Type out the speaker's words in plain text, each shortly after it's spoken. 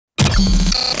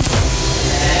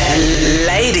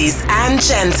Ladies and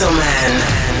gentlemen,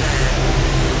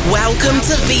 welcome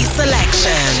to V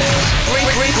Selection,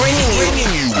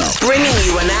 bringing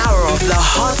you an hour of the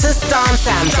hottest dance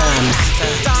anthems,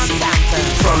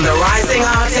 from the rising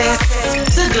artists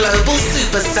to global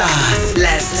superstars.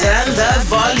 Let's turn the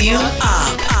volume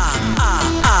up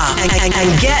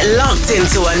and get locked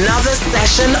into another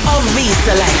session of V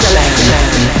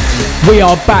Selection. We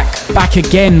are back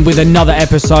again with another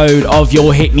episode of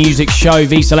your hit music show,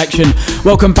 V Selection.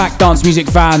 Welcome back, dance music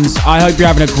fans. I hope you're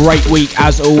having a great week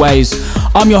as always.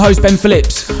 I'm your host, Ben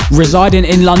Phillips, residing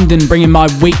in London, bringing my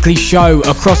weekly show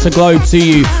across the globe to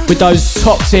you with those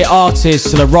top tier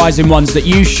artists, the rising ones that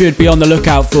you should be on the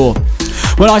lookout for.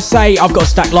 When I say I've got a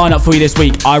stacked lineup for you this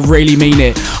week, I really mean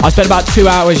it. I spent about 2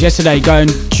 hours yesterday going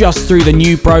just through the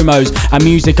new promos and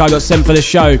music I got sent for the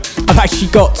show. I've actually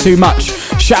got too much.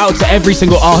 Shout out to every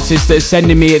single artist that is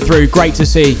sending me it through. Great to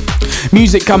see.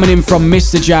 Music coming in from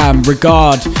Mr. Jam,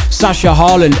 Regard, Sasha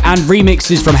Harland, and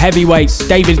remixes from Heavyweights,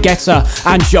 David Guetta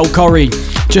and Joel Corey.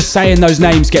 Just saying those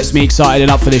names gets me excited and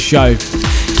up for this show.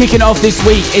 Kicking off this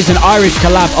week is an Irish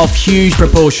collab of huge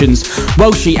proportions.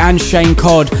 Welshie and Shane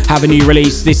Codd have a new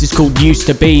release. This is called Used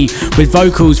to Be, with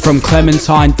vocals from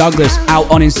Clementine Douglas, out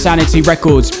on Insanity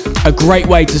Records. A great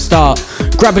way to start.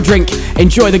 Grab a drink,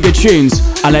 enjoy the good tunes,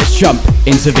 and let's jump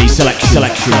into V Selection. I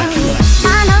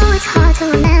know it's hard to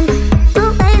remember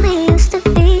who baby used to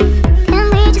be. Can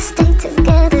we just stay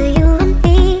together, you and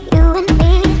me, you and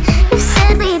me? You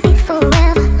said we'd be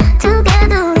forever,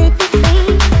 together we'd be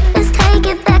free. Let's take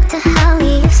it back to how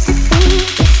we used to be,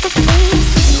 used to be,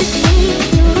 used to be,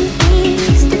 you and me,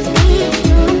 used to be,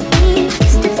 you and me,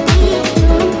 used to be.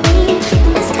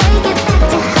 Let's take it back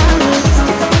to how we used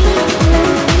to be,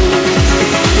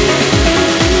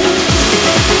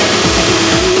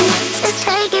 let's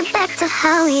take it back to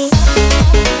how we.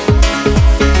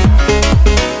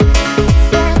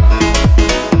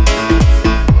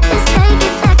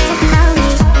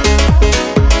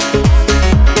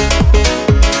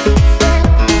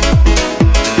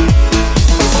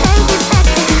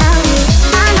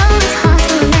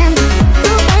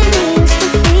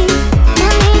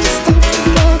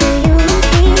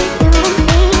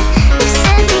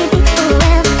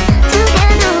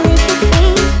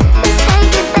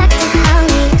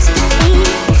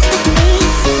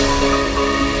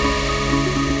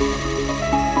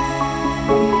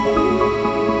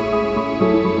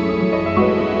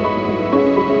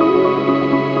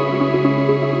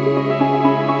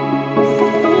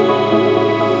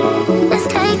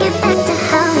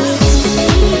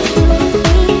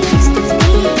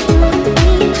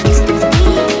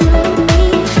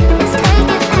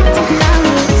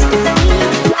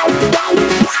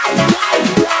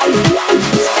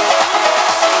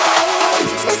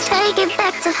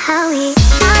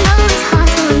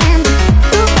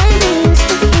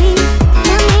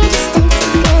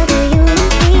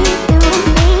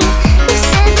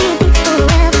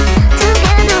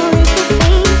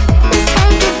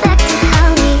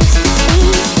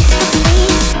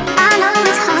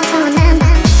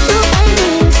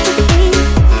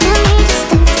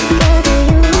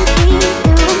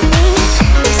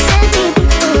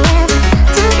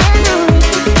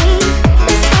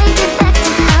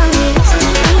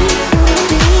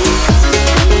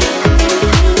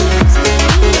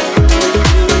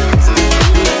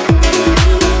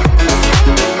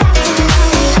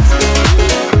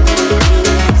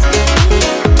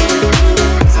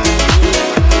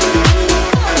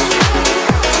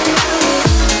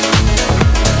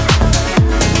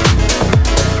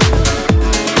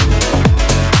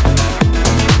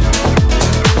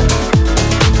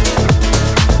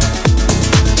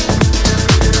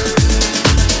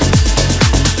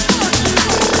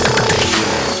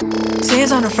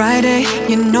 Friday,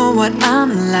 you know what I'm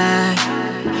like.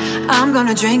 I'm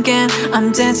gonna drink and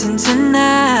I'm dancing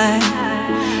tonight,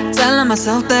 telling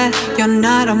myself that you're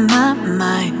not on my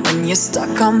mind when you're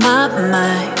stuck on my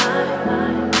mind.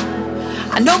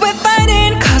 I know we're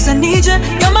fighting cause I need you.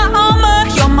 You're my armor,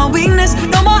 you're my weakness.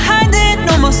 No more hiding,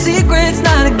 no more secrets,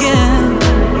 not again.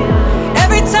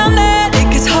 Every time that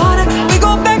it gets harder, we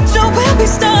go back to where we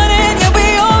started. Yeah,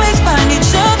 we always find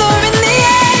each other in the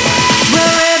end.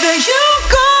 Wherever you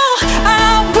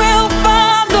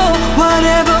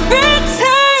whatever it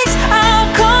takes, I'll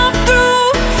come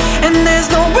through. And there's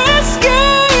no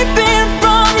escaping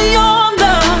from your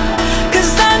love,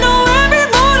 'cause I know every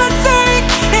road I take,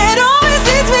 it always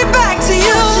leads me back to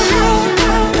you.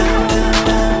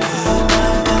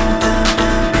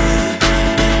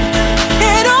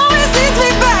 It always leads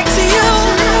me back to you.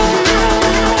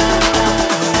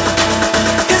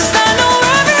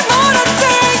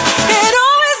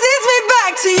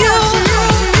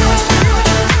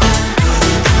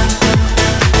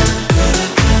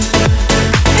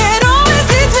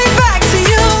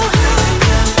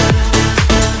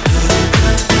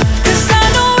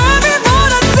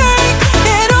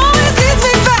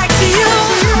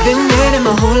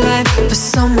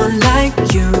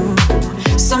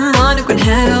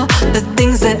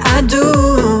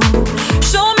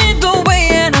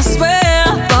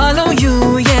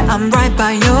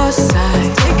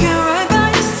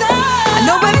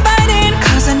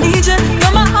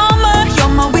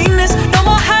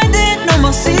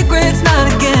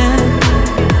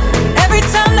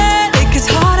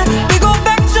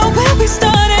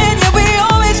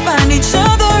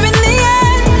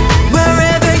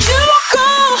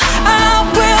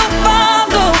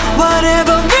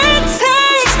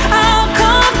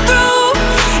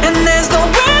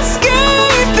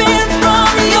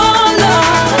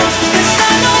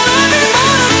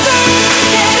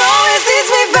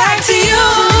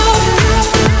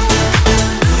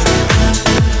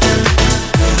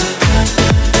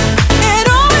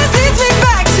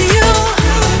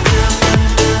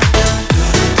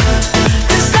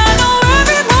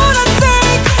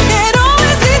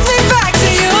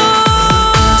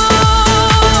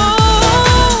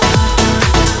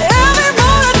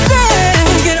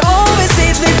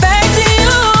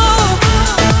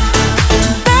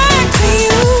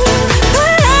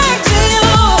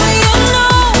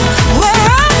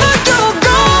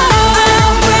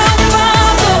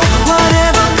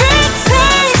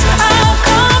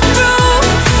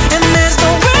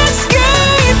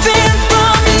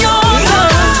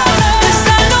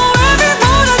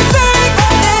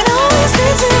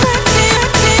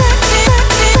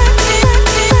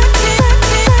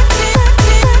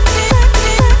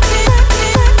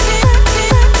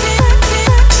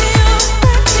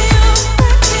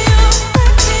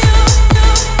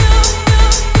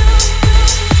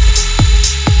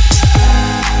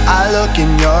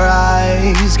 in your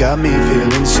eyes got me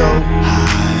feeling so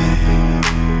high.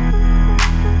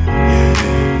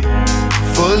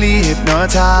 Yeah. Fully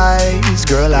hypnotized,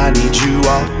 girl, I need you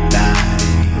all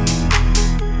night.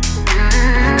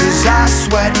 'Cause I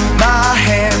sweat, my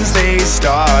hands, they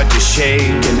start to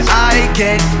shake, and I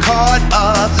get caught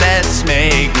up, let's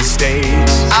make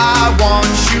mistakes. I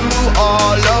want you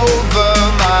all over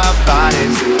my body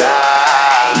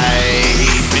tonight.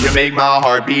 You make my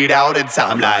heart beat out in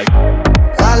time like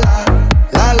la la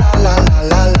la la la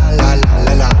la la la la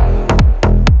la la.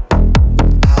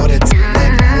 Out of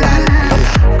time la la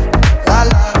la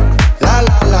la la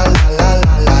la la la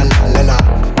la la la la.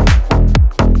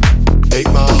 Make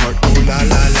my heart go la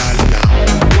la la la la.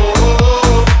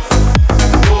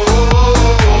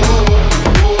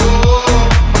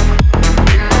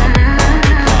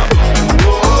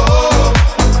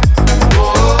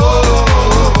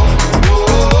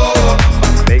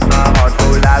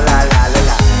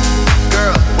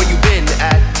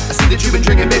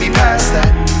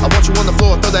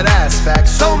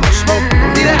 So much smoke,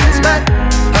 need a hazmat.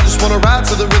 I just wanna ride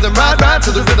to the rhythm, ride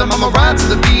to the rhythm. I'ma ride to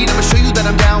the beat. I'ma show you that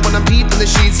I'm down when I'm deep in the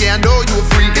sheets. Yeah, I know you a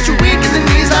freak. Get you weak in the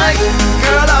knees like,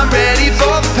 girl, I'm ready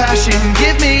for the passion.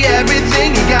 Give me everything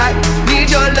you got. Need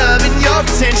your love and your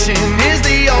attention is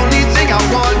the only thing I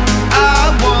want.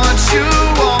 I want you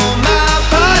on my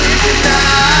body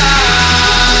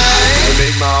tonight. You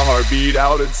make my heart beat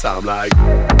out and sound like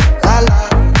la la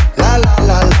la la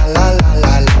la la la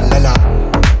la la la.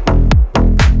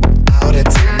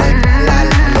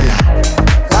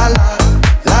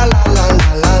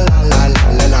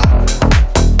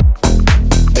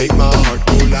 Make my heart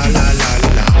go la la la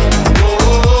la.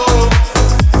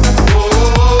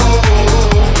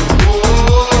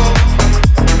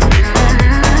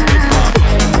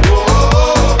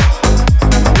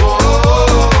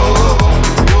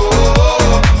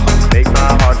 Make my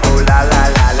heart go la la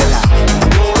la la la.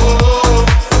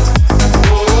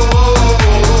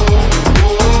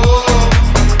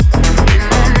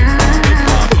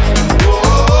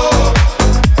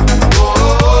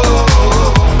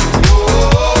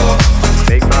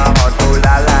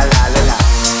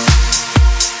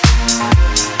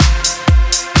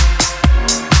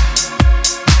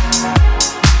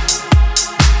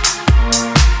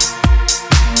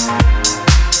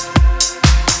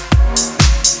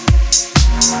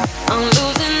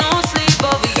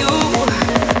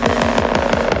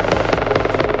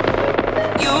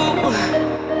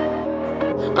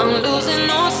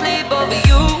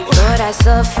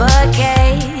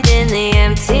 Suffocate in the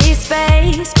empty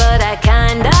space, but I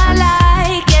kinda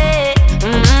like it.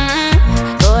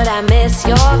 Thought I miss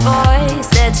your voice,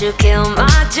 that you kill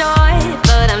my joy,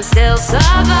 but I'm still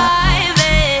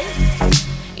surviving.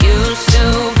 Used to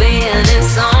be an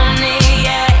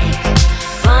insomniac.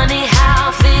 Funny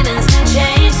how feelings can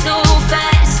change so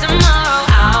fast. Tomorrow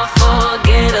I'll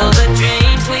forget all the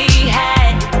dreams we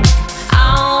had.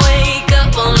 I'll wake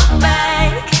up on the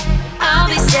back. I'll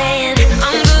be saying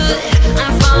I'm good,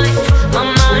 I'm fine. My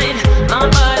mind, my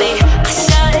body, I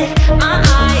shut my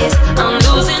eyes. I'm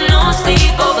losing no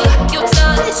sleep over your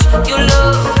touch, your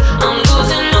love. I'm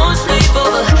losing no sleep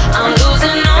over. I'm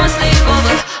losing no sleep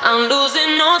over. I'm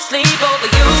losing no sleep over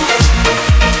you.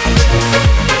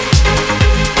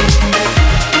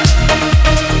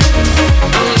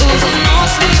 I'm losing no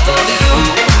sleep over you.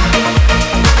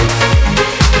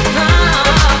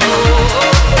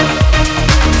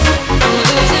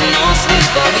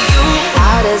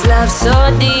 How does love so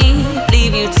deep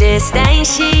leave you tear stained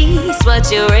sheets?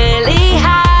 What you really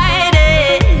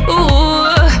hiding?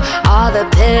 Ooh, all the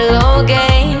pillow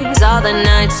games, all the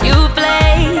nights you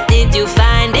played. Did you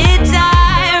find it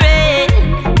tiring?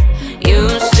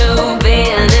 Used to be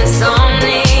an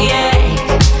insomniac.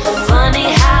 Funny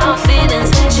how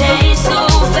feelings can change so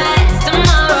fast.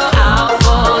 Tomorrow I'll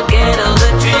forget all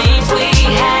the dreams we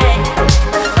had.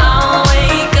 I'll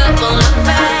wake up on the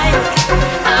back.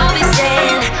 I'll be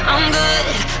saying I'm good,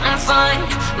 I'm fine.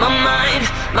 My mind,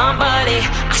 my body,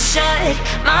 I shut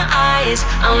my eyes.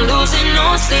 I'm losing no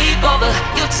sleep over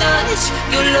your touch,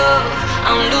 your love.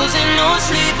 I'm losing no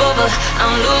sleep over.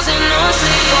 I'm losing no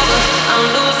sleep over. I'm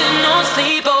losing no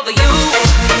sleep over you.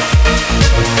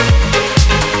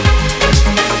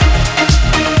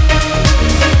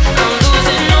 I'm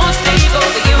losing no sleep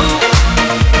over you.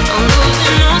 I'm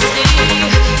losing no sleep.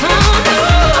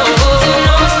 I'm losing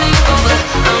no sleep over.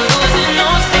 I'm losing no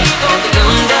sleep over you.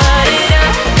 I'm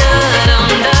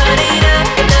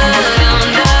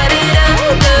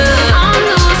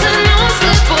losing no sleep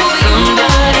over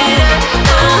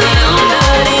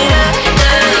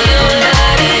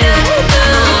you.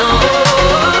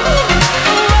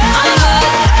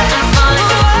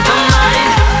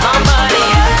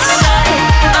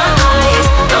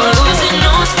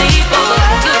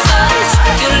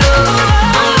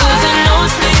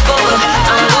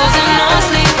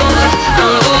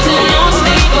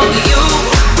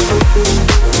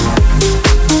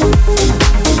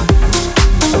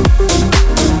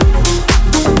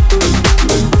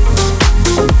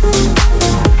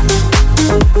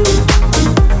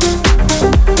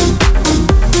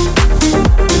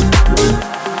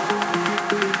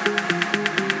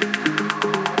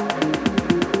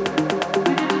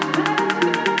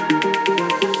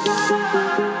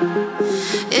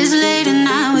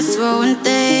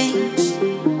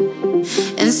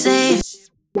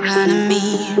 front of me.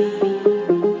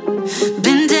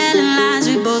 Been telling lies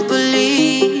we both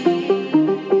believe.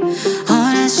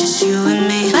 Oh, that's just you and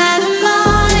me. By the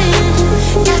morning,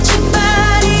 got your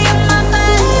body and my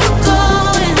body, we're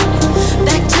going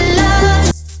back to love.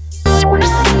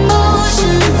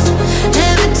 Emotions,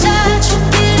 every touch will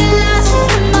be the last in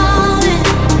the moment.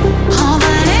 Oh,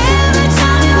 but every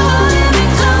time you're holding me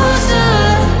closer,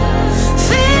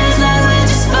 feels like we're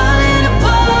just falling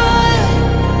apart.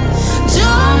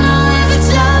 Don't know if it's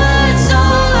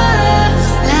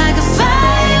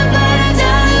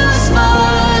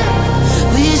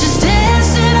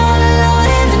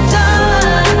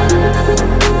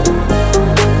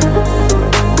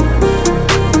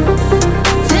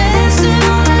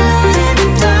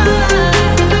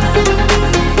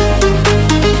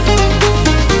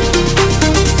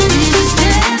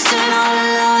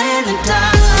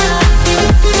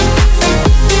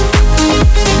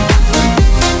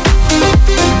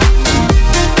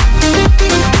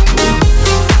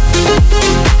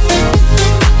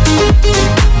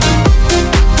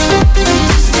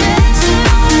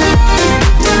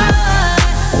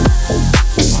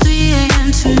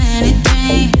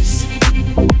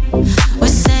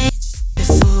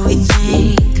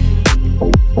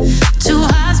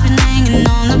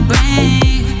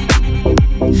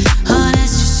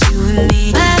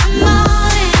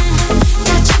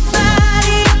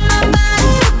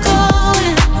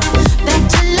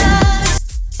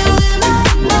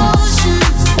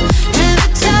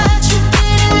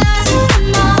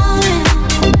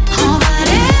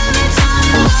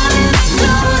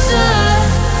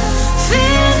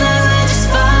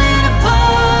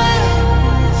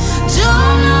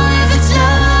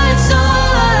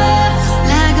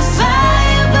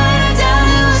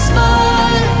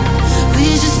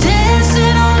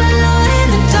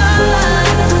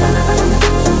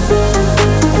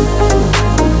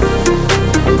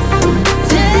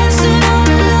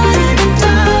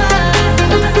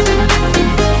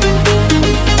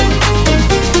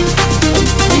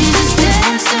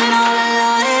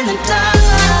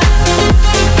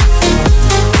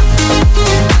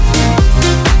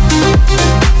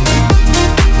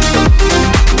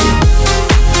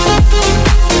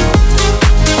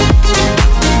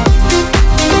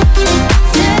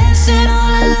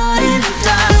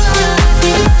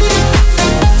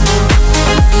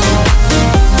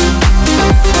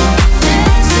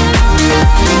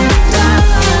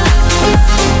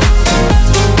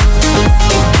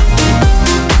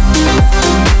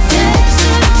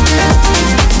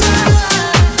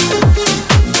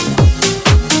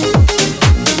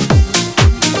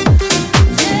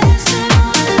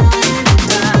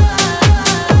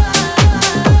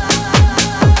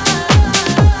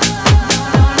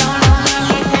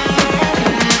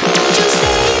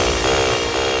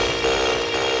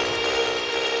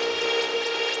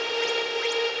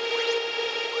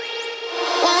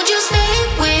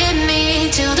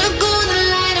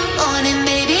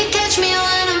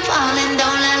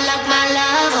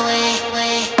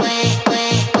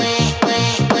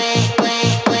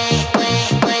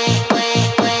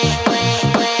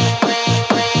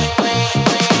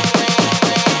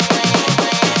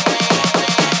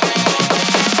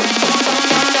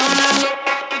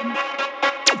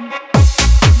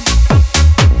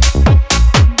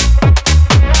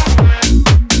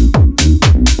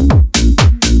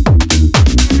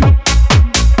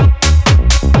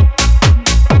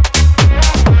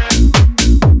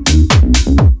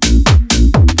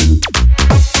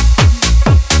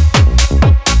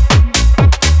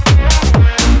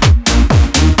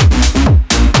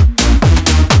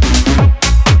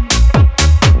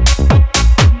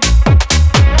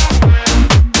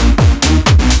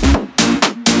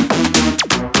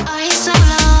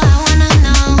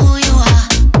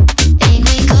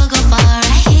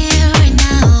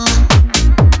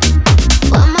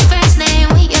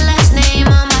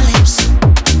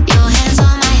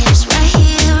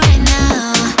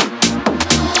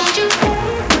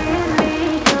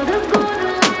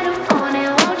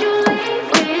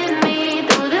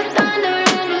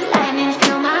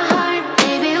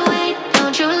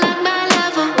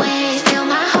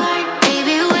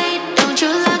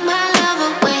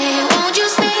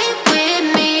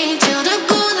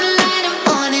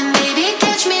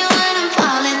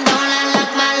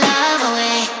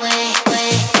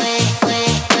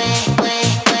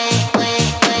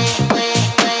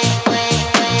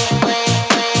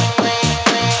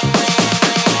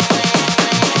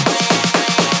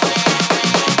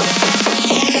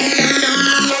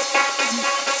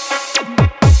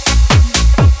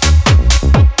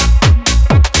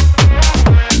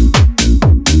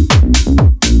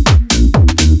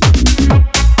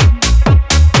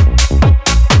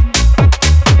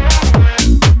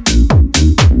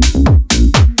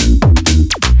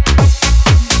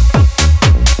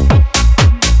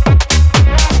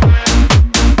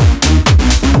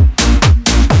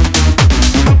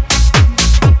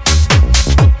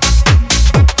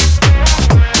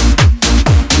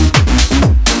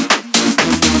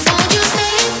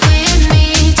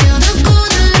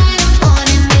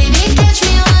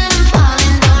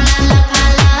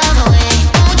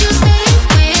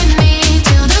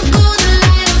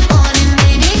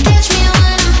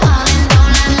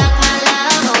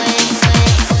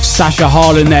Sasha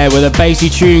Harlan there with a bassy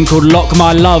tune called Lock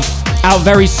My Love, out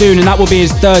very soon, and that will be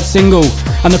his third single,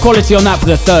 and the quality on that for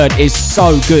the third is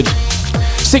so good.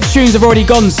 6 tunes have already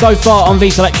gone so far on V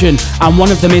Selection, and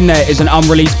one of them in there is an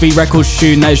unreleased V Records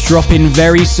tune that is dropping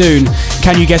very soon.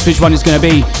 Can you guess which one it's going to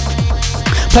be?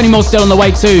 Plenty more still on the way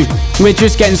too. We're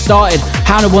just getting started.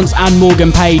 Hannah Wants and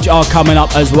Morgan Page are coming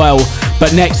up as well.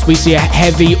 But next we see a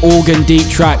heavy organ deep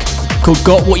track called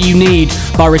Got What You Need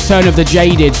by Return of the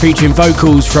Jaded, featuring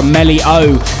vocals from Melly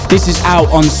O. This is out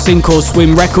on Sink or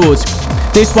Swim Records.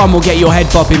 This one will get your head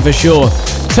bopping for sure.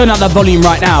 Turn up that volume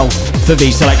right now for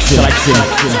V Selection.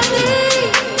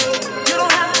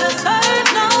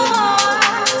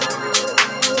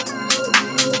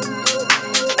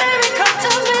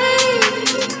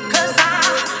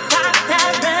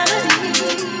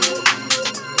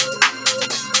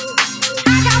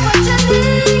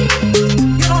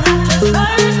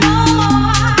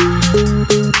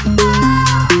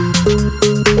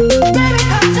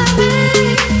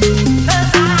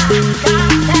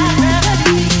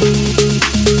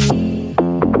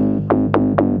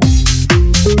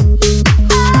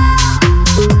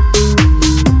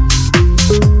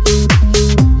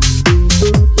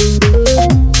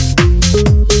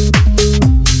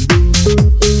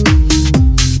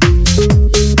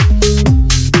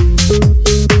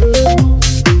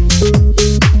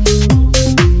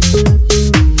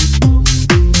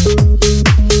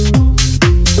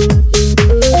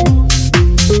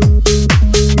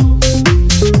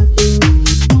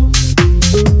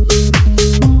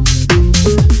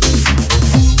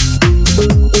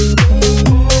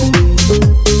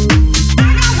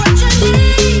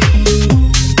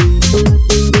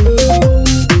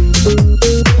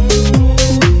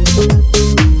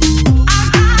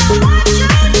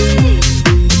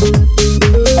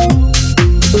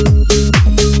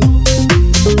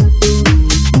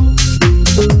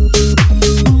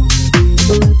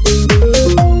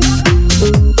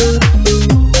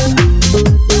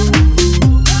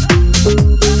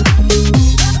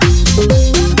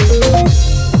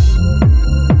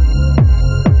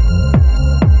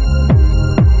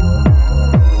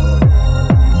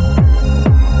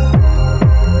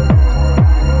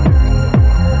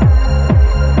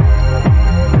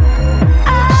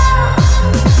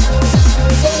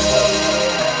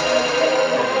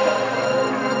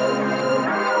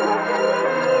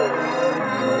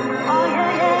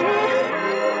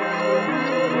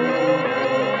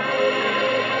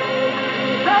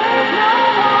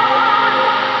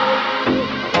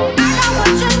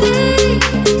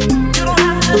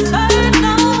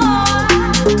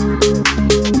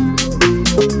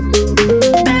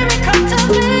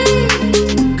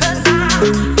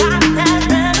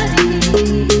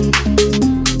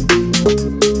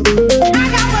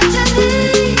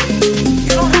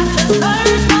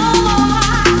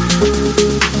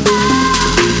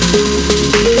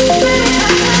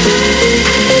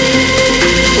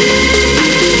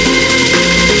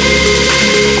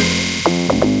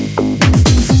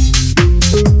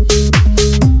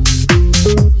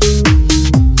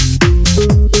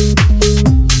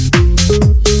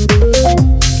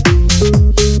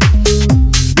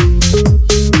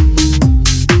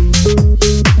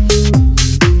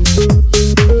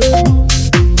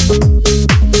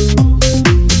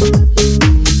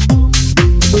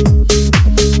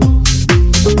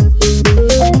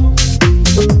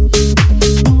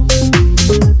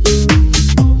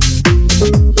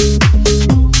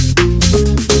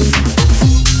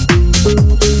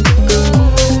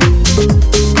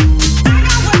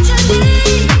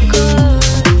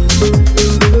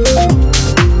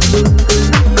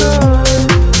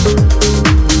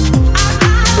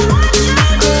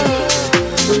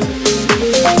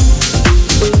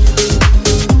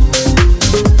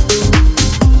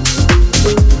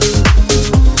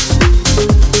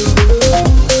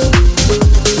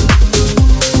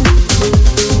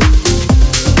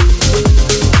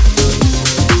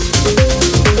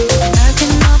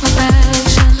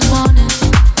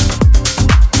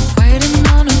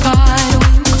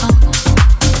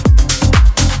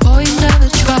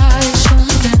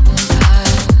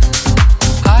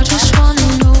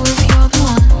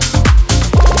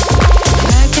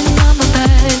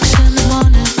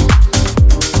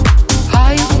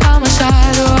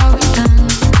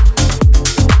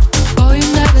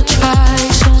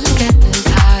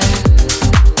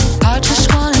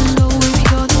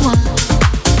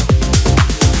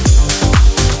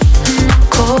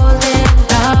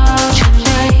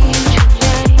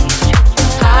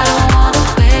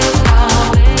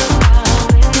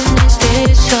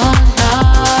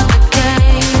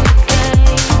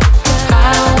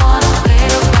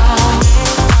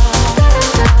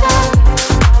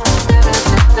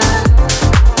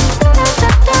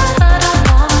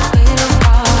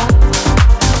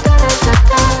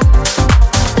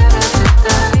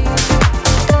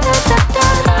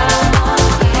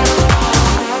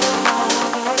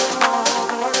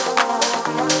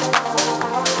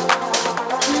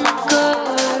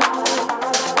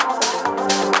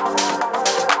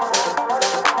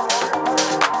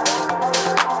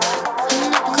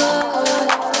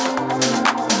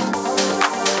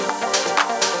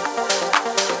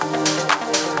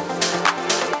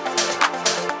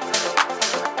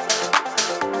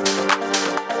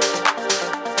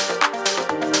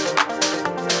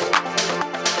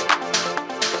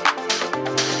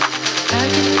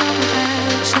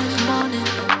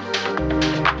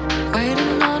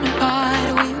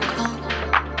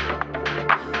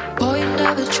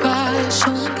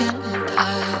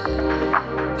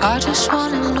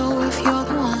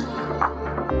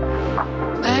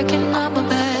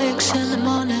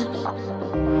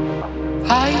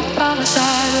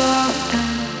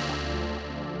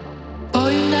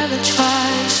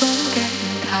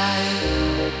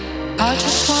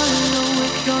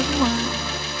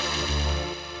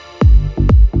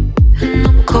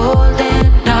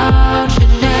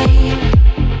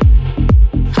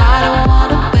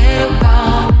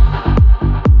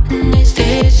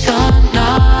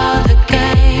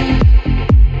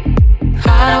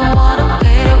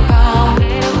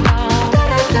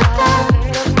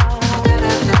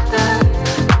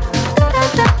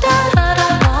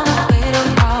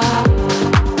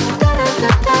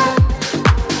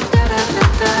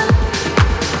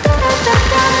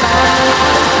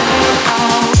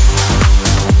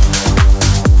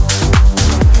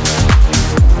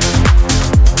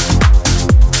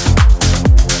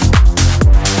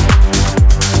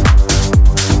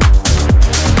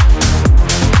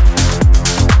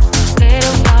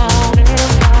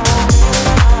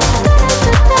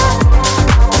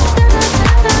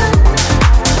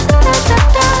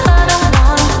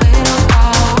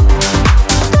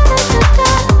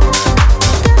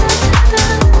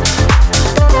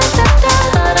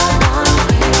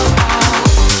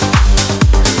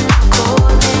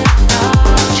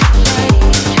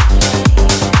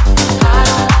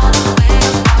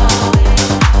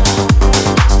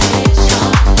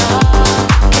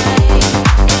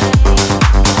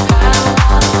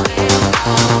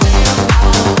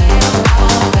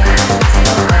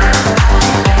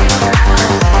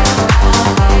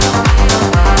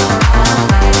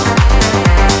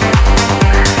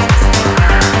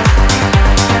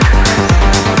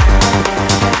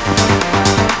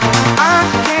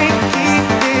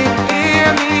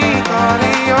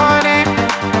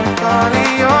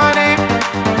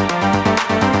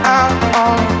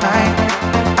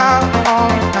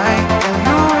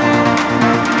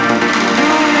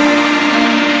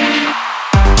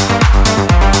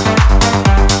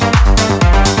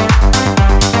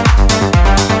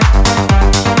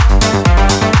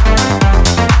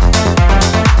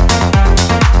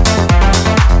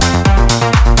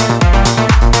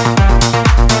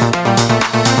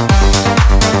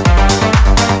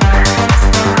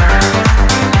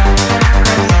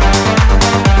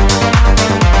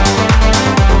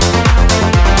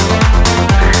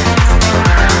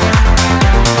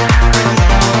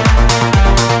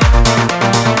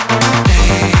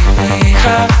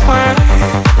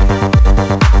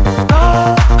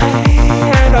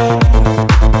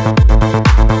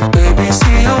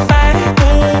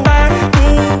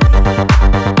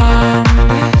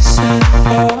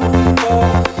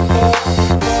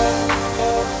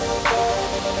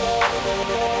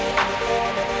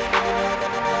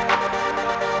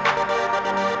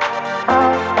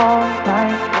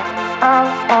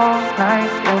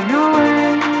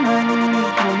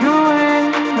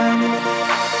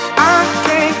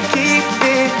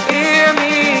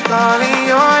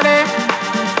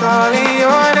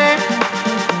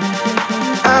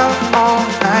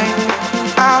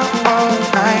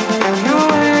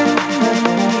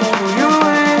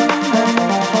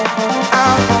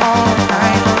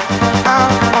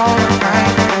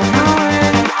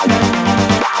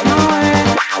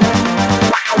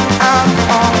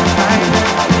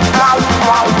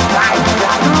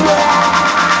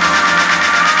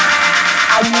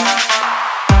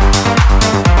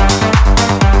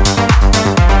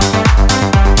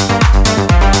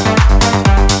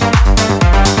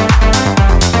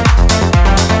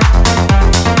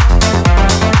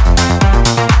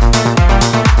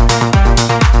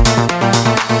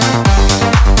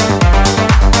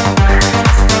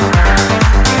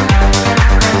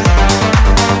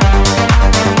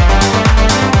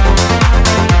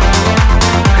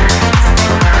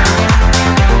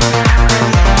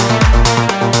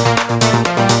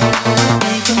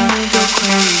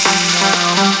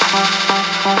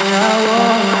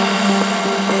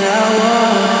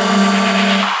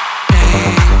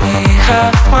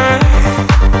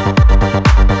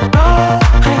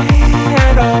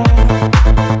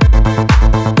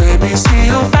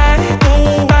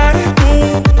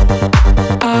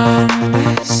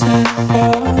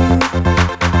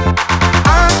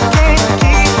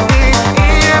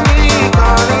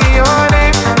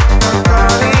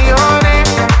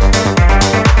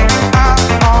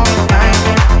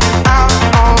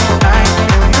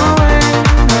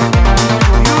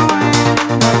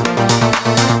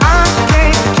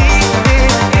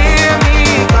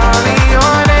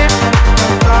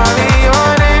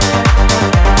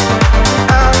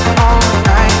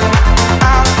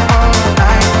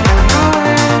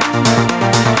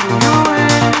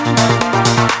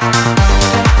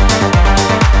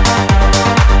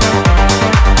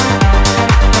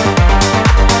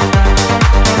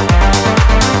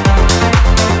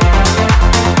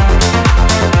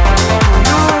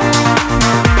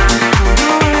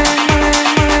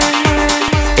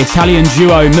 Italian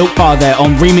duo Milk Bar there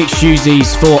on Remix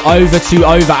Tuesdays for Over to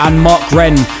Over, and Mark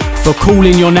Wren for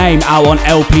Calling Your Name out on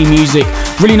LP Music.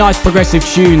 Really nice progressive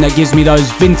tune that gives me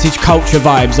those vintage culture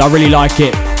vibes. I really like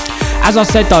it. As I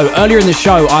said though, earlier in the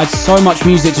show, I had so much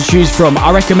music to choose from.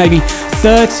 I reckon maybe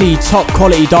 30 top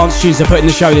quality dance tunes to put in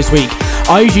the show this week.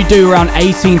 I usually do around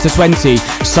 18 to 20,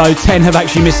 so 10 have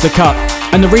actually missed the cut.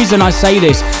 And the reason I say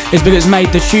this is because it's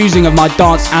made the choosing of my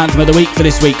dance anthem of the week for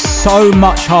this week so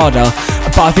much harder,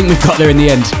 but I think we've got there in the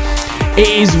end. It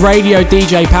is radio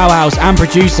DJ powerhouse and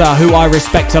producer who I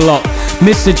respect a lot.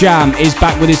 Mr. Jam is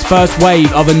back with his first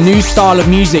wave of a new style of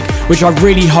music, which I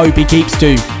really hope he keeps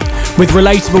to. With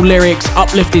relatable lyrics,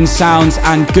 uplifting sounds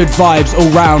and good vibes all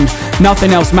round,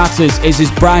 Nothing Else Matters is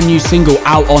his brand new single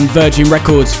out on Virgin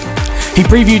Records. He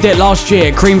previewed it last year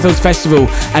at Creamfields Festival,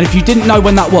 and if you didn't know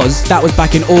when that was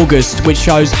back in August, which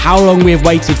shows how long we have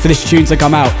waited for this tune to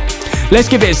come out. Let's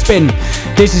give it a spin.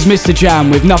 This is Mr. Jam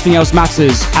with Nothing Else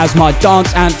Matters as my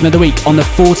dance anthem of the week on the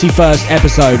 41st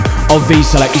episode of V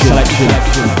Selection.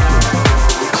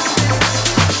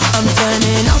 I'm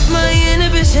turning off my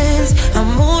inhibitions,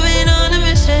 I'm moving on a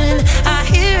mission. I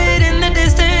hear it in the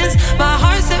distance, my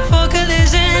heart's set for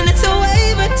collision. It's a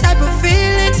wave, a type of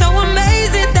feeling so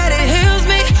amazing that it heals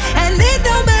me. And it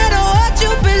don't matter what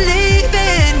you believe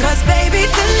in, 'cause baby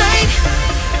tonight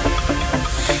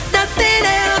nothing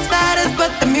else matters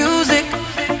but the music.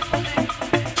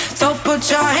 So put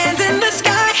your hands in the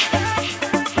sky,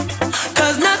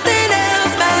 'cause nothing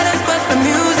else matters but the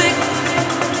music.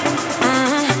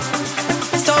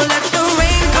 So let the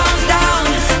rain come down,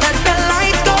 let the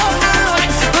lights go out.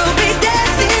 We'll be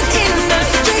dancing in the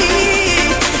street,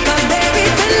 'cause baby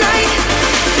tonight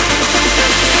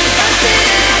nothing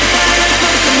else matters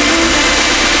but the music.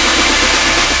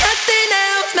 Nothing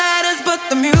else matters but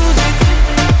the music.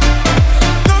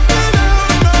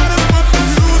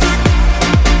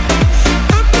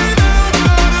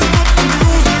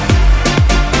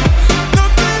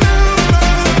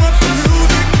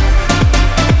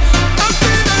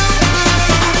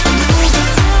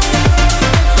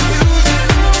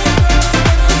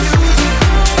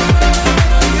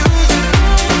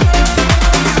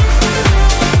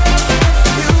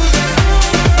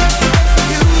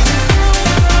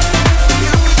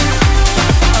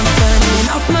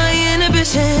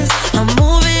 I'm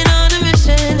moving on a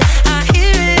mission. I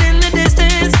hear it in the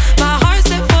distance, my heart's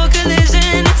set for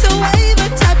collision. It's a wave, a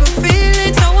type of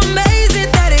feeling so amazing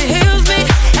that it heals me.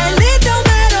 And it don't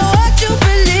matter what you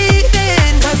believe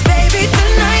in, 'cause baby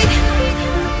tonight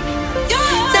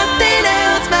nothing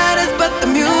else matters but the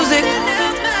music.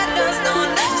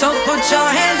 So put your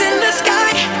hands in the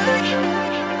sky,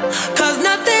 'cause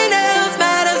nothing else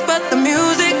matters but the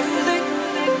music.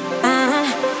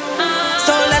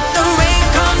 So let the rain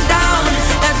come down,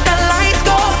 let the lights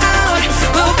go out.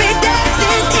 We'll be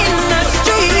dancing in the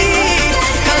street,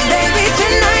 'cause baby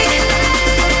tonight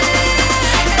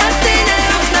nothing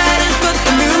else matters but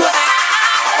the music.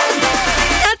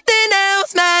 Nothing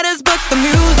else matters but the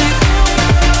music.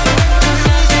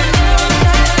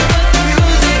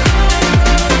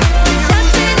 Nothing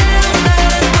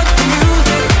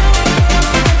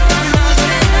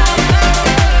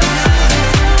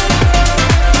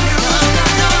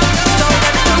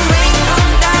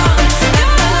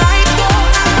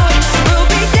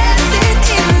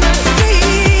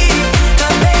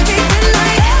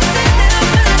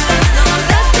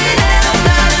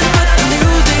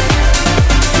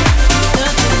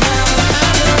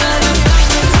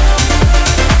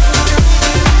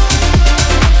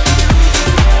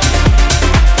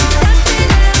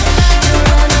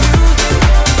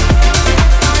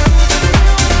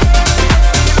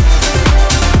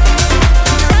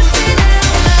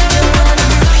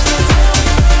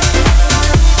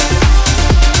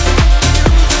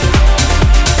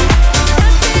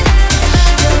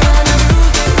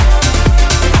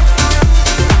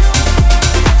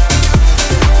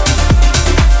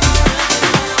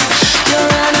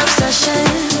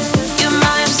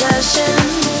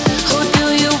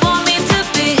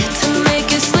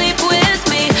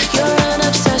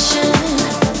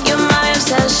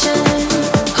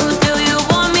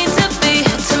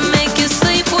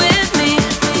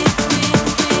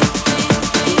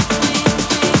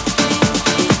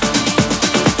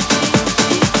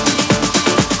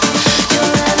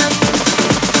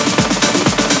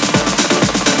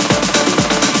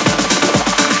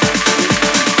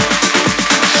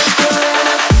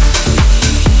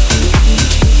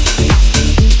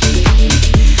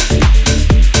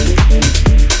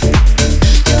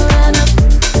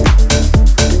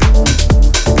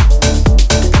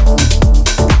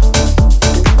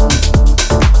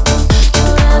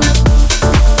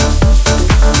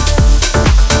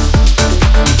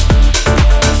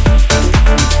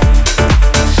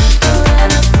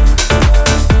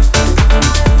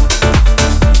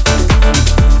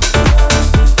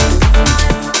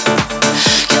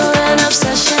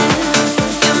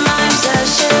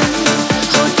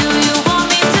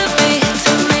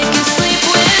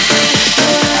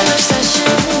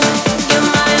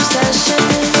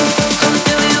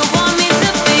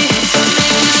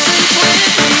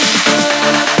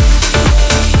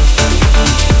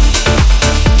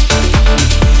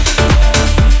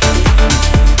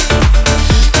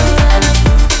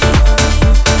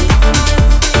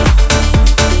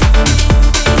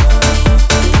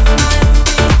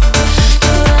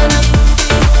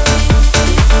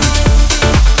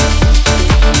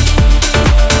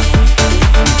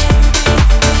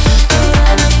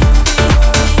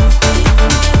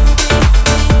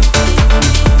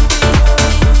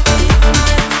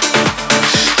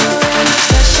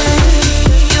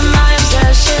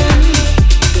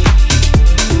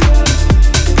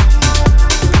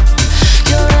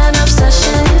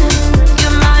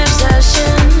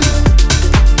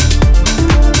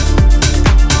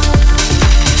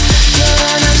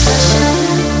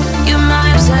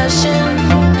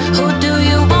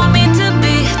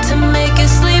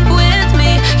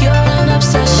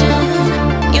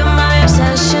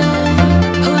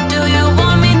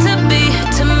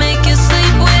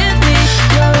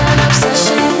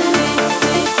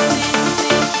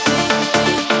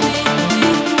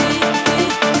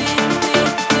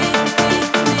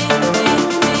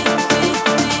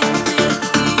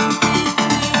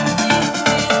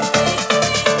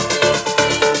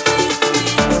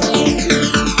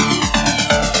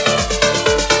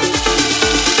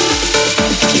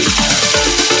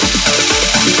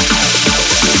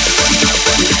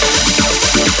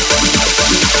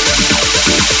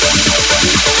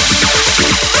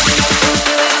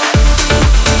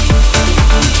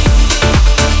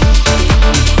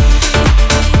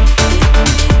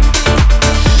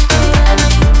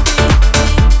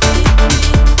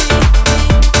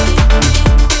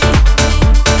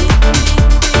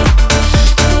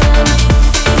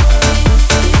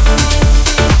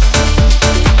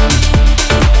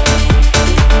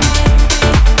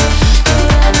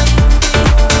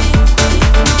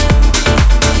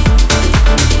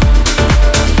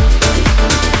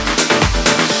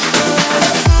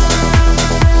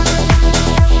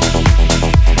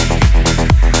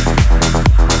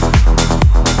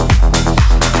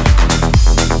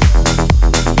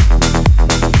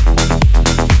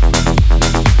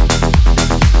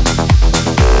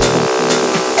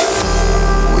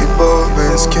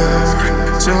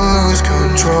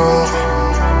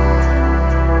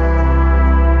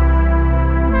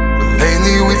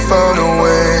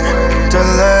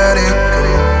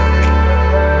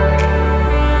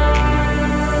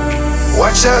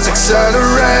Watch us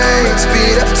accelerate,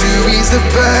 speed up to ease the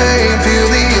pain. Feel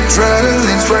the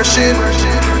adrenaline's rushing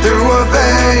through our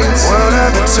veins. We'll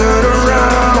never turn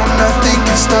around, nothing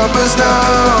can stop us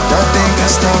now. Nothing can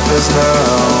stop us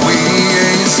now. We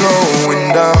ain't slowing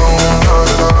down.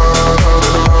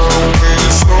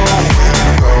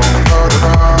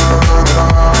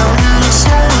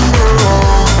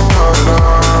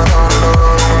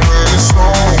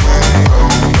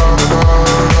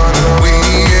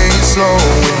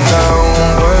 Slowing down,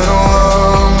 we're no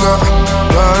longer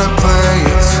gonna play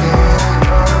it safe.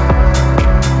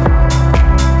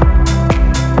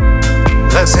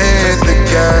 Let's hit the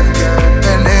gas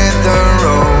and hit the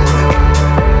road.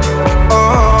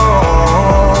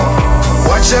 Oh,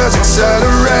 watch us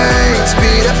accelerate,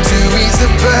 speed up to ease the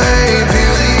pain.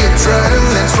 Feel the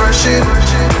adrenaline's rushing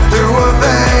through our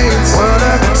veins. We'll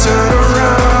never turn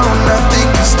around,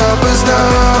 nothing can stop us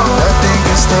now. Nothing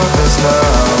can stop us now.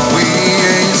 We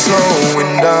ain't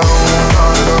slowing down.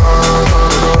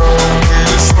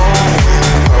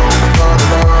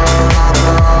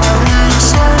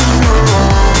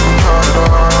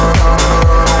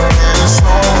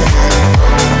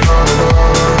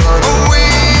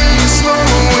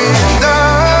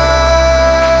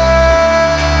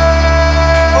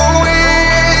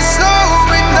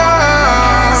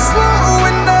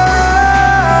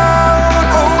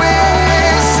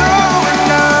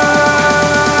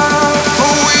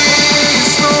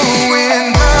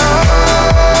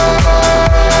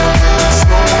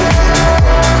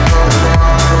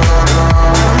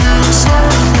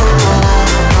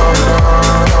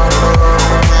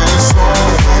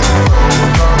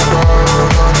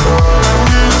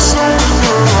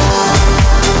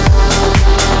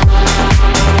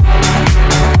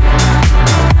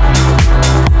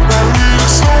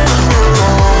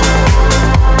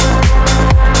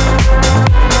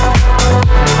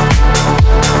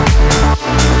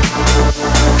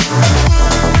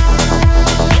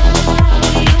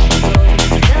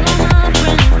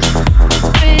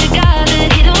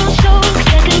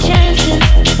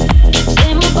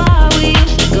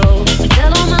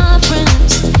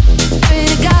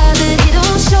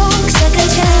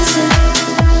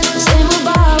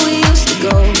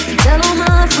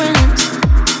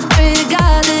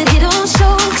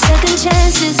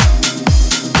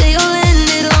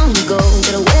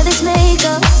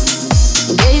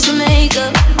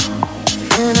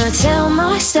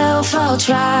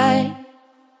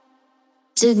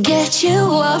 To get you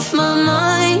off my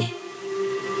mind.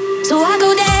 So I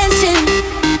go dancing,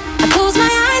 I close my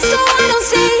eyes so I don't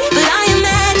see, but I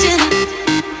imagine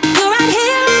you're right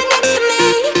here, right next to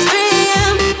me. It's 3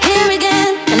 AM, here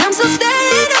again, and I'm still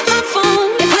staring at my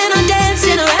phone. If we're not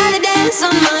dancing, I'd rather dance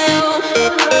on my own.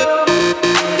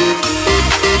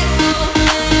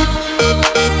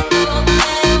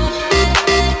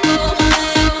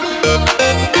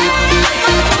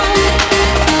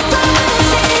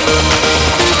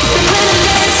 When I'm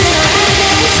dancing, I'd rather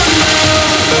dance on my own.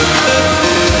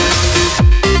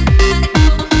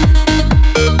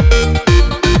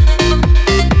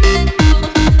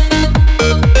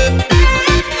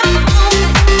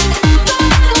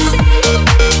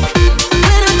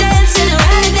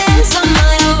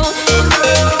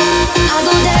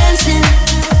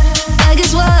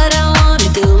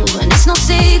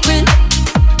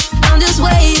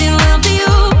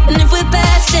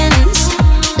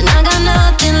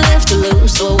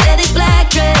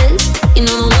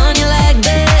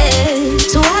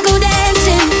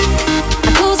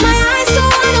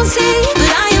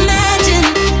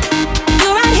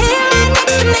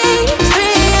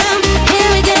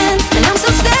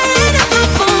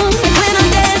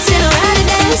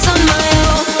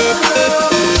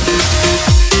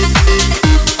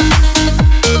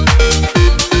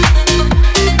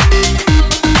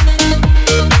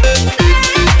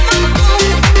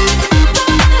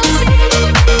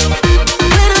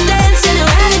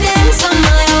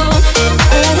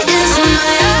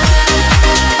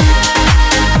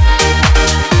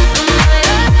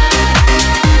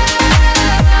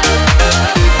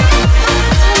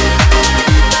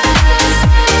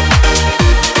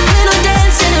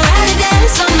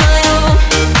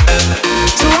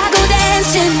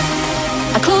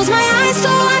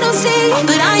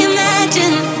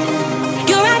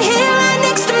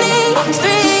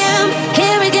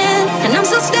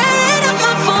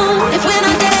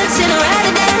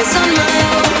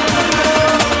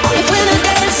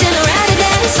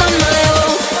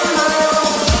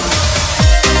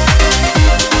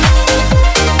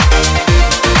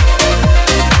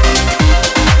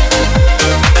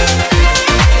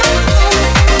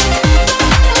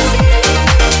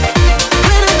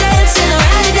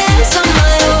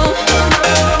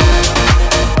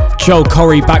 Joel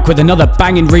Corey back with another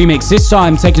banging remix, this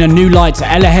time taking a new light to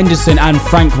Ella Henderson and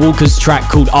Frank Walker's track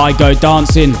called I Go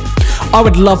Dancing. I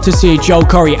would love to see a Joel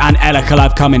Corey and Ella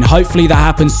collab coming. Hopefully that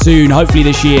happens soon, hopefully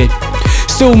this year.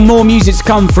 Still more music to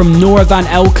come from Nora Van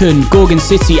Elken, Gorgon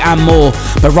City and more.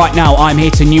 But right now I'm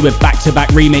hitting you with back-to-back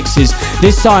remixes.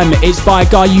 This time it's by a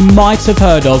guy you might have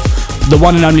heard of, the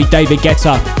one and only David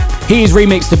Guetta. He has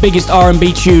remixed the biggest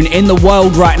R&B tune in the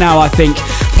world right now, I think.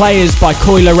 Players by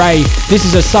Coi Leray. This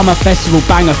is a summer festival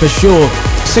banger for sure.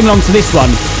 Sing along to this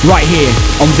one right here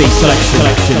on V Selection.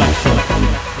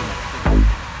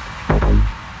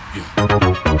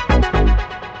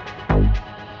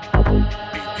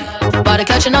 About to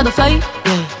catch another flight,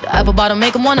 yeah. The apple bottom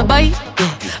make him wanna bite,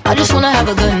 yeah. I just wanna have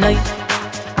a good night.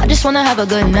 I just wanna have a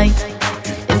good night.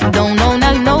 If you don't know,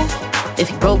 now you know. If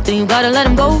you broke, then you gotta let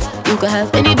him go. You could have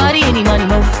anybody, any money,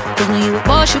 no. Cause when you a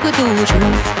boss, you could do what you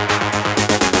want.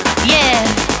 Yeah,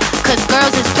 cause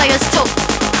girls is players too.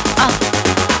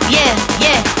 Yeah,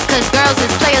 cause girls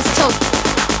is players too.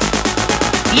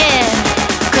 Yeah,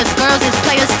 cause girls is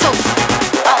players too.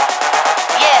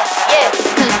 Yeah,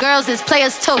 cause girls is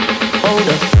players too. Hold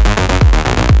up.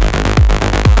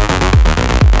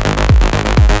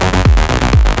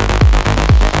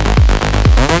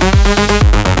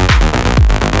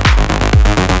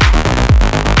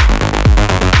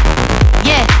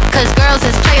 Yeah, cause girls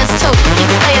is players too. Keep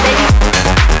it playing, baby.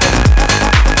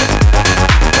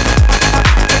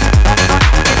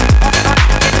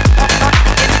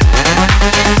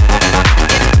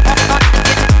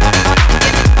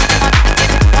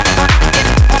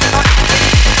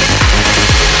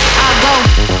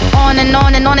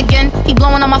 On and on again. He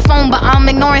blowing on my phone, but I'm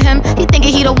ignoring him. He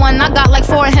thinking he the one, I got like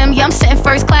 4 of him. Yeah, I'm sitting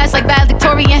first class like bad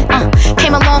Victorian.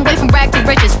 Came a long way from rag to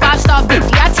riches. 5-star bitch,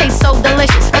 yeah, I taste so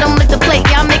delicious. Let him lick the plate,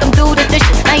 yeah, I make him do the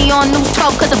dishes. Now he on news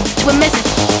 12 cause a bitch we're missing.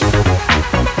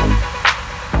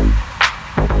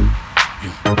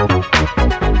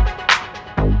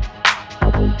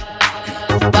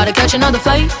 About to catch another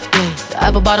flight, yeah. The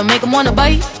apple bottom make him wanna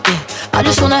bite, yeah. I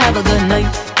just wanna have a good night.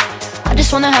 I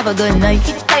just wanna have a good night.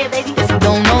 Keep it playing, baby. If you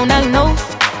don't know, now you know.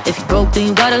 If you broke, then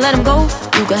you gotta let him go.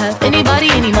 You could have anybody,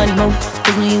 any money, no.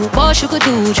 Cause when you a boss, you could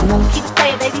do what you want. Keep it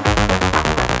playing, baby.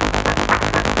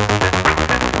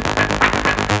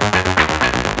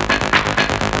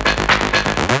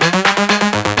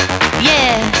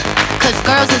 Yeah, cause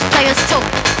girls is players too.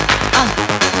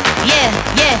 Yeah,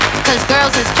 cause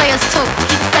girls is players too.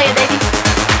 Keep it playing, baby.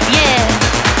 Yeah,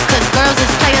 cause girls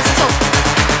is players too.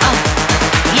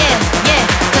 Yeah,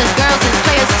 cause girls is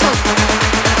players too.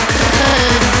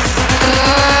 Cause girls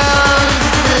is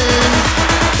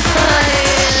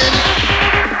players.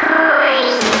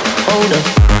 Hold up.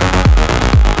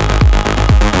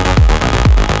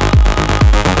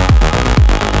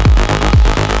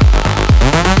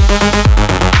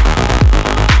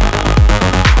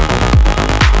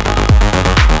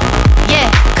 Yeah,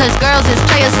 cause girls is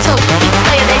players too. Keep it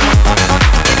playing, baby.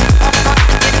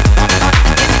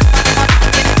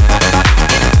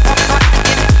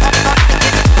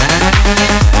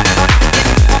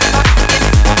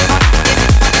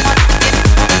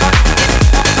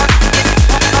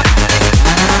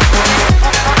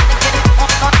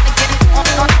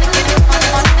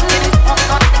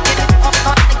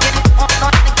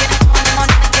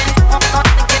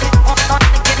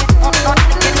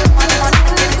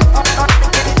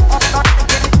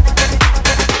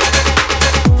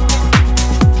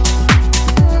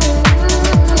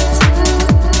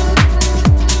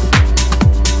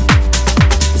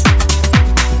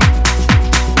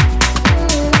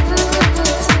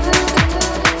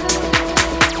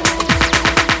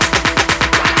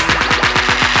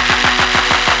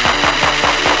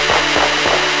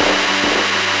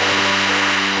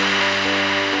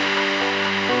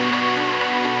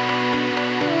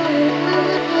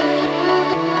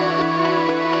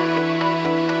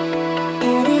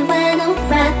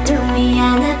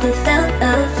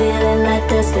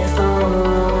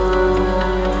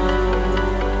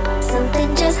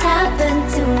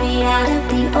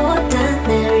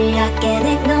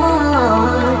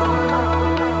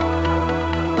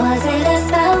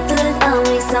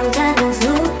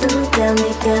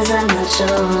 Sure.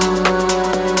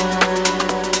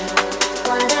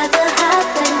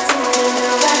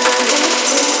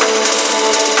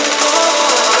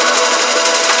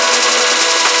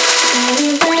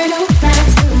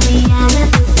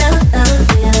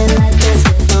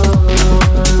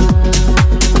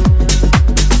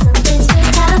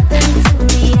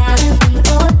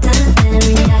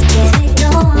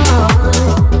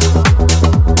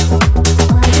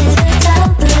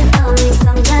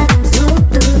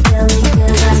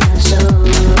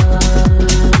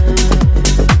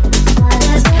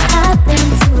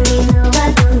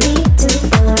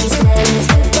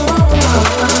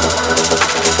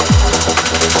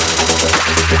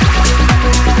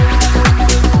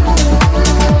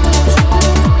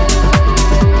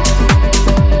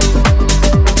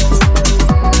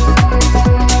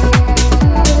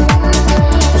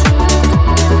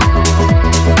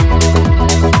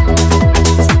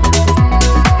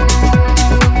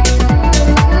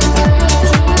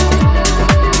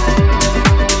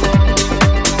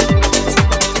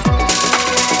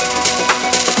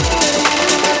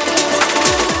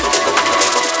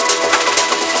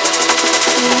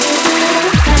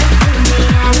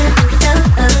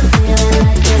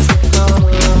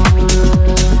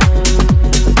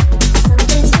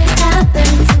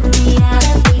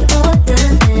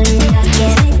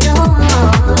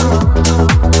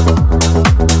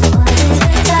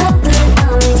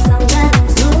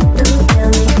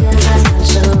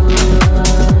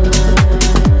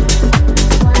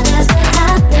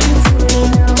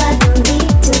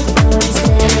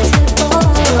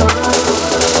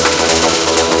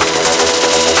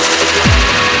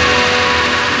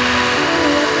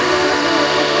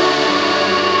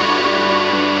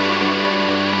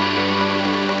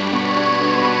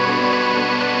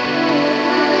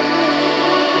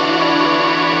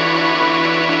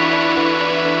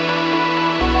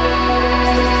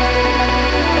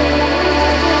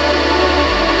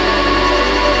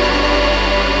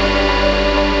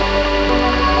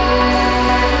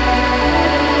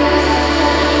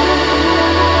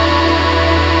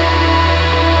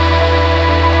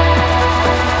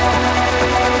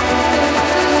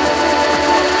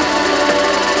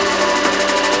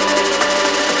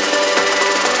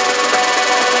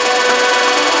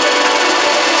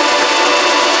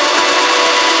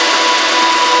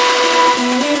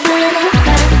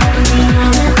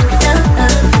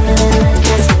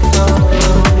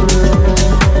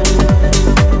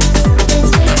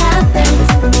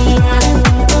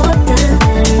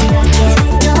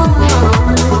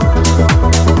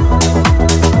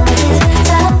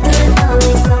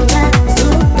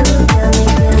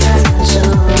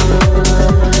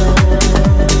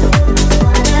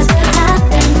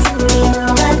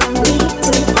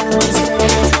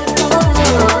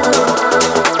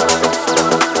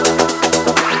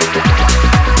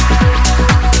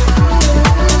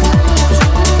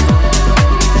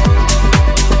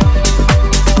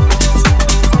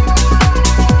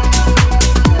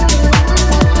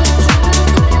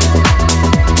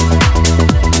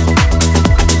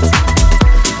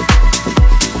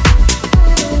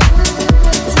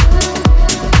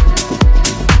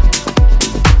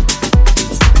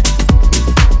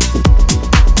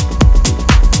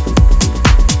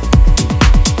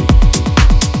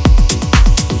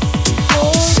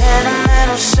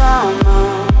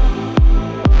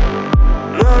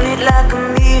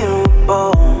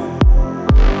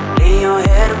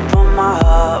 my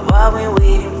heart while we're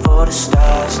waiting for the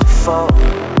stars to fall.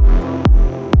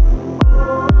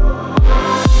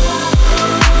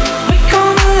 We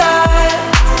come alive,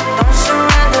 don't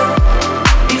surrender.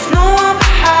 Leave no one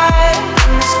behind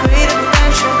in this great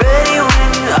adventure. Ready when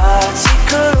you are. Take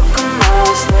a look at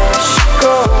Mars, there she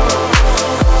goes.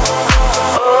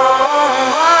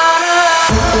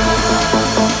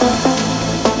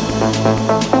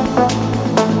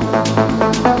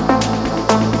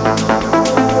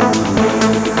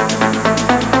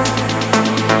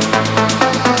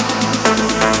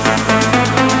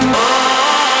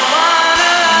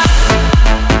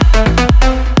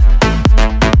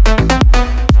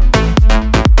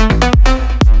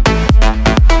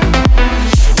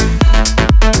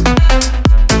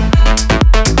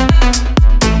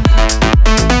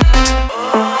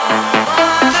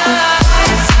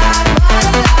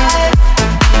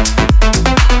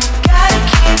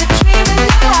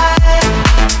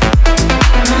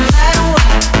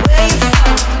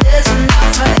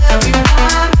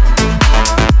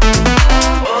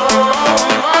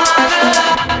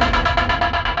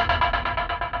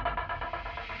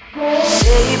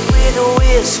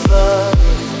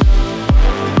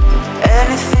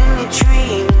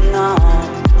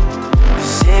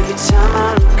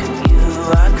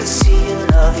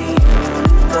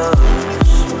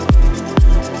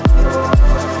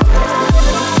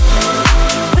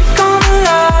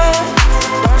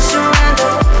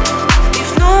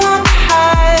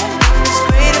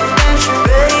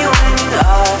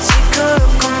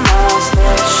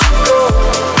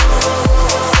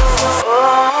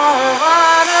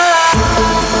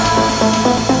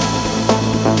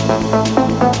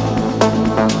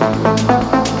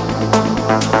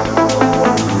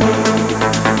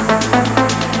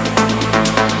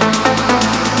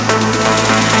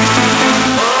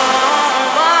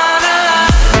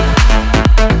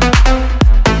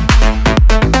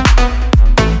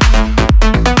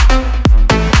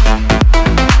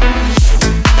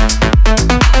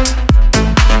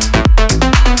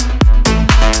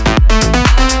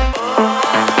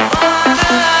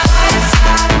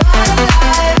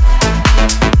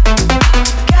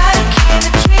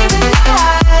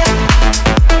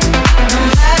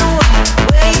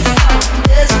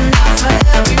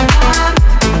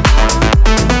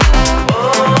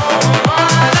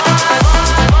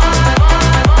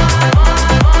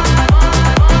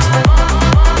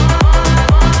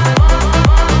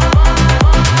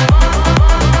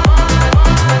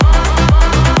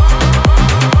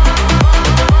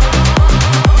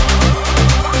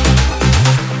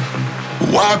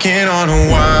 Walking on a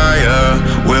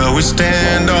wire, will we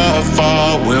stand or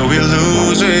fall? Will we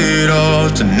lose it all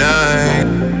tonight?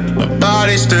 My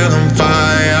body's still on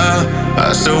fire,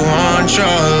 I still want your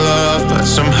love, but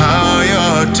somehow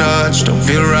your touch don't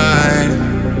feel right.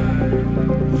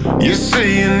 You say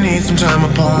you need some time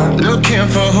apart, looking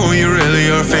for who you really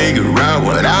are, figure out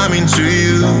what I mean to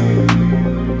you.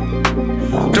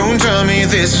 Don't tell me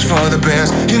this is for the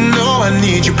best. You know I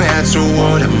need you bad, so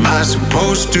what am I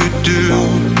supposed to do?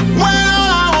 When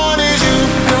all I want is you.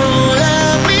 Don't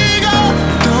let me go,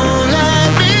 don't let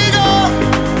me go.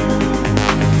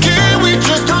 Can we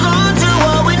just hold on to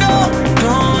what we know?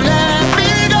 Don't let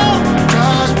me go,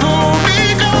 just pull me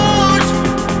close.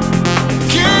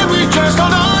 Can we just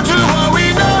hold on to what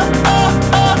we know?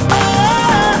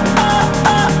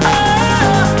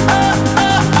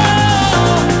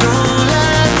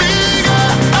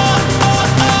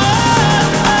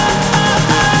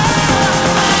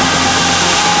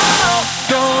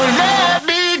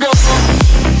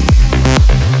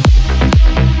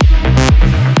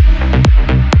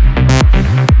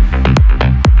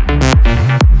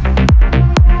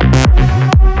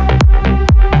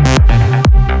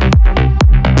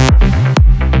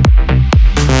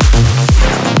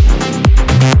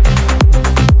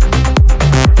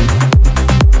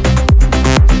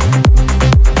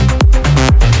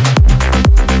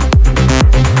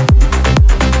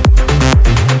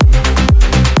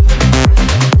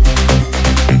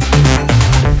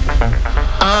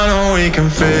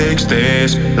 Fix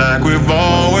this like we've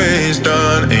always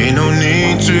done. Ain't no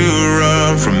need to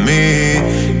run from me.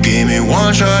 Give me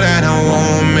one shot and I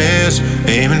won't miss.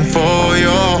 Aiming for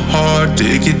your heart,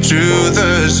 take you to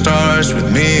the stars with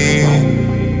me.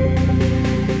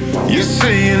 You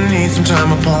say you need some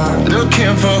time apart,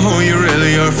 looking for who you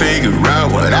really are, figure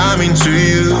out what I mean to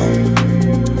you.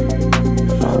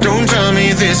 Don't tell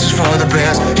me this is for the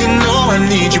best. You know I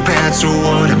need you bad, so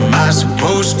what am I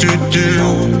supposed to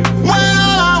do? When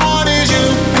all I want is you.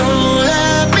 Don't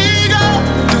let me go,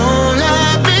 don't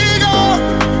let me go.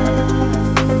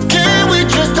 Can we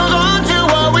just hold on to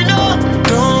what we know?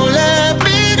 Don't let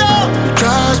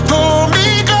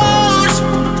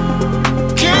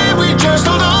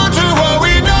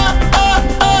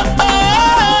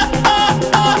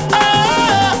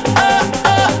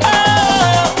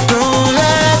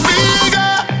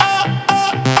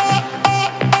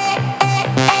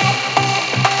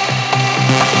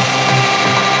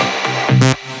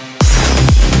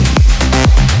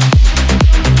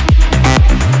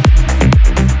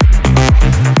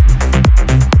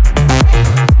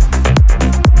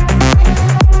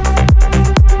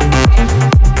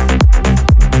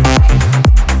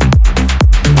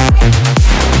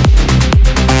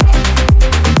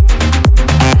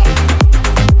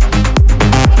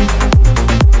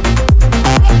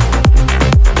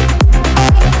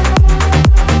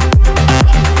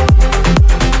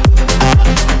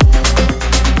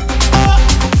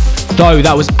go.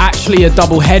 That was actually a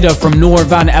double header from Nora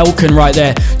Van Elken right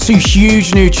there. Two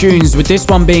huge new tunes, with this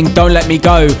one being Don't Let Me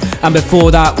Go, and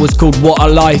before that was called What a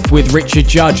Life with Richard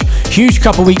Judge. Huge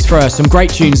couple weeks for us, some great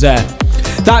tunes there.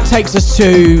 That takes us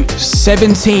to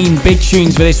 17 big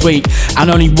tunes for this week, and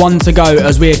only one to go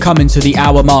as we are coming to the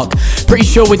hour mark. Pretty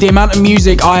sure with the amount of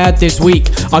music I had this week,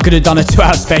 I could have done a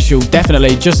 2-hour special,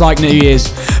 definitely, just like New Year's.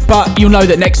 But you'll know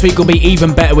that next week will be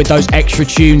even better with those extra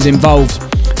tunes involved.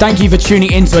 Thank you for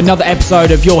tuning in to another episode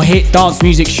of your hit dance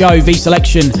music show, V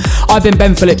Selection. I've been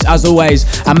Ben Phillips as always,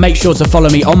 and make sure to follow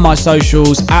me on my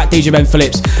socials at DJ Ben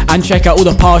Phillips, and check out all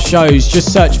the past shows.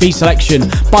 Just search V Selection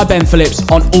by Ben Phillips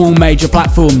on all major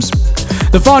platforms.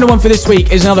 The final one for this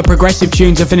week is another progressive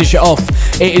tune to finish it off.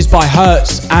 It is by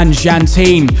Hertz and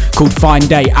Jantine, called Fine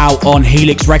Day, out on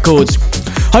Helix Records.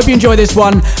 Hope you enjoy this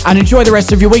one, and enjoy the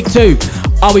rest of your week too.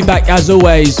 I'll be back as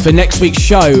always for next week's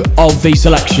show of V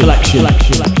Selection.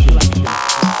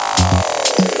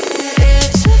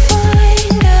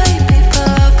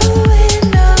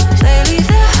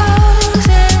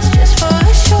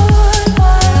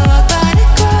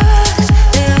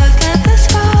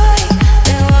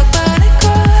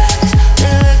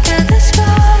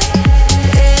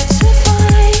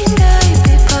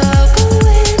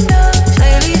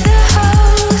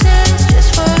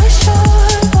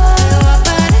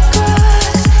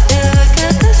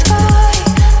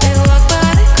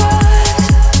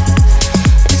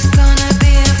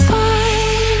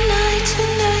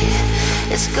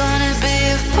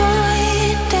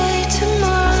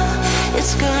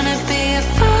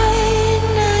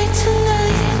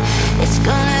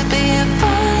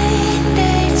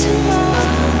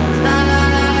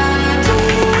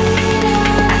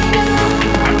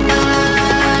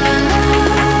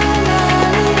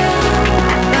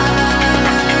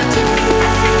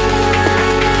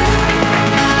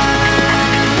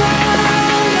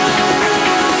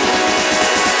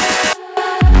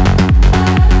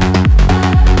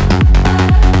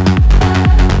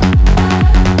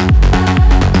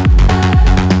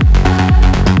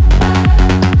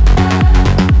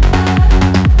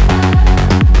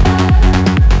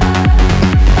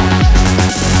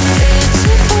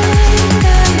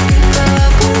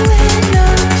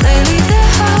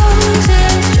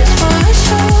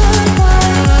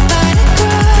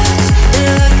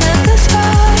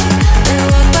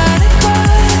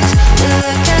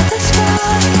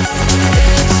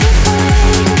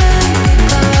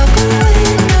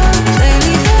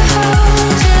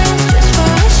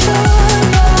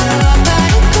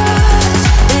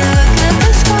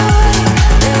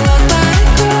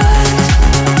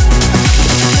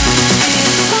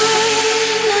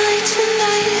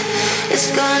 It's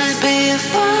gonna be a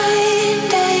fine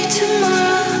day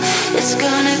tomorrow. It's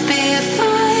gonna